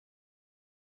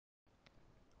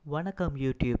Vanakkam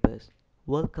YouTubers,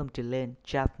 welcome to Learn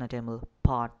Jaffna Tamil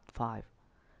Part 5.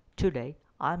 Today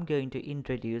I'm going to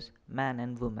introduce man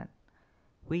and woman.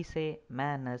 We say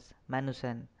man as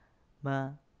manusan, ma,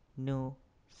 nu,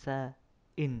 sa,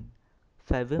 in.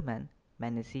 For women,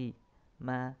 manasi,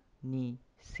 ma, ni,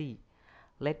 si.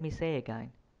 Let me say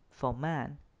again. For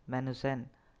man, manusan.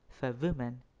 For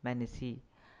women, manasi.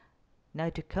 Now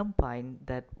to combine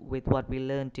that with what we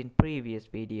learned in previous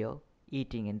video,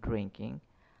 eating and drinking,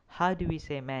 how do we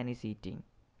say man is eating?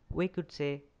 We could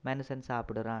say Manusan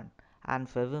சாப்பிடுறான் and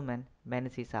for women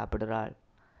Manasi சாப்பிடுறாள்.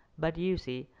 But you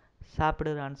see,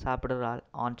 சாப்பிடுறான் சாப்பிடுறாள்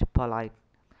aren't polite.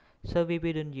 So we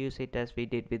wouldn't use it as we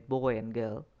did with boy and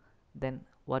girl. Then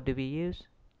what do we use?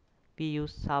 We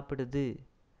use சாப்பிடுது.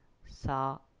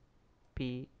 Sa,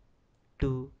 pi,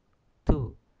 tu,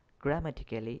 tu.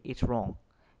 Grammatically, it's wrong.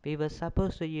 We were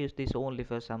supposed to use this only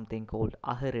for something called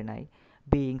ahirinai,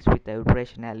 beings without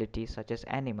rationality such as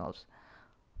animals.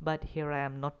 But here I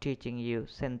am not teaching you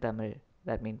Sentamil,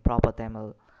 that means proper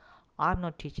Tamil. I'm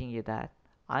not teaching you that.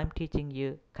 I'm teaching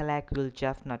you colloquial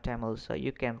Jaffna Tamil so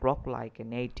you can rock like a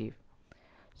native.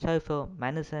 So for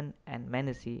Manusan and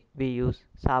Manasi, we use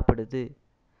Sapidudu.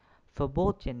 For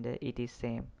both gender, it is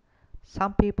same.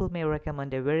 Some people may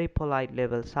recommend a very polite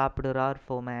level Sapidurar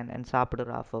for man and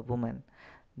Sapidurar for woman.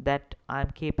 That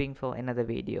I'm keeping for another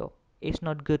video. It's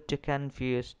not good to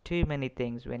confuse too many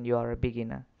things when you are a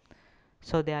beginner.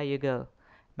 So there you go.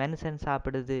 Manusan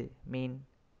சாப்பிடுது mean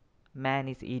man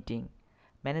is eating.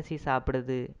 Manasi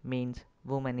சாப்பிடுது means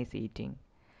woman is eating.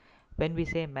 When we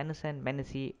say Manusan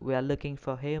Manasi, we are looking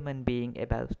for human being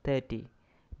above 30.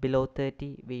 Below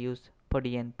 30, we use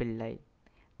Podiyan Pillai.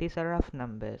 These are rough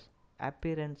numbers.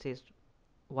 Appearance is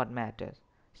what matters.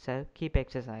 So keep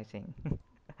exercising.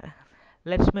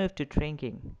 Let's move to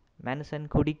drinking. Manusan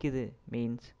குடிக்குது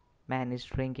means man is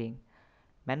drinking.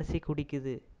 Manasi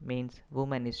குடிக்குது means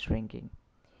woman is drinking.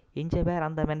 இஞ்ச பேர்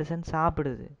அந்த மனுஷன்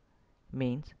சாப்பிடுது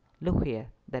means look here,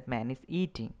 that man is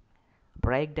eating.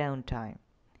 Breakdown time.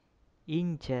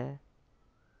 Incha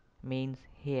means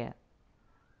here.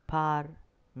 Par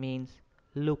means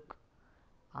look.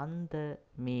 Anda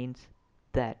means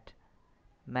that.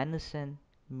 Manusan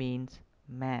means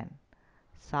man.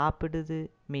 சாப்பிடுது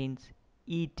means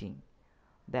eating.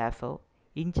 Therefore,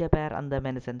 incha பேர் அந்த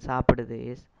மனுஷன் சாப்பிடுது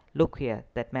is look here,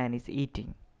 that man is eating.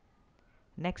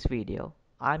 Next video,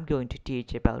 I'm going to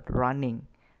teach about running.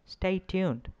 Stay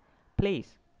tuned. Please,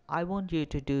 I want you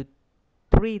to do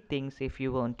 3 things if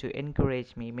you want to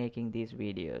encourage me making these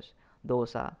videos.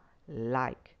 Those are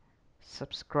like,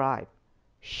 subscribe,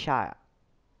 share.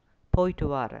 Poitu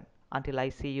varan. Until I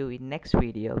see you in next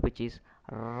video, which is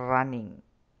running.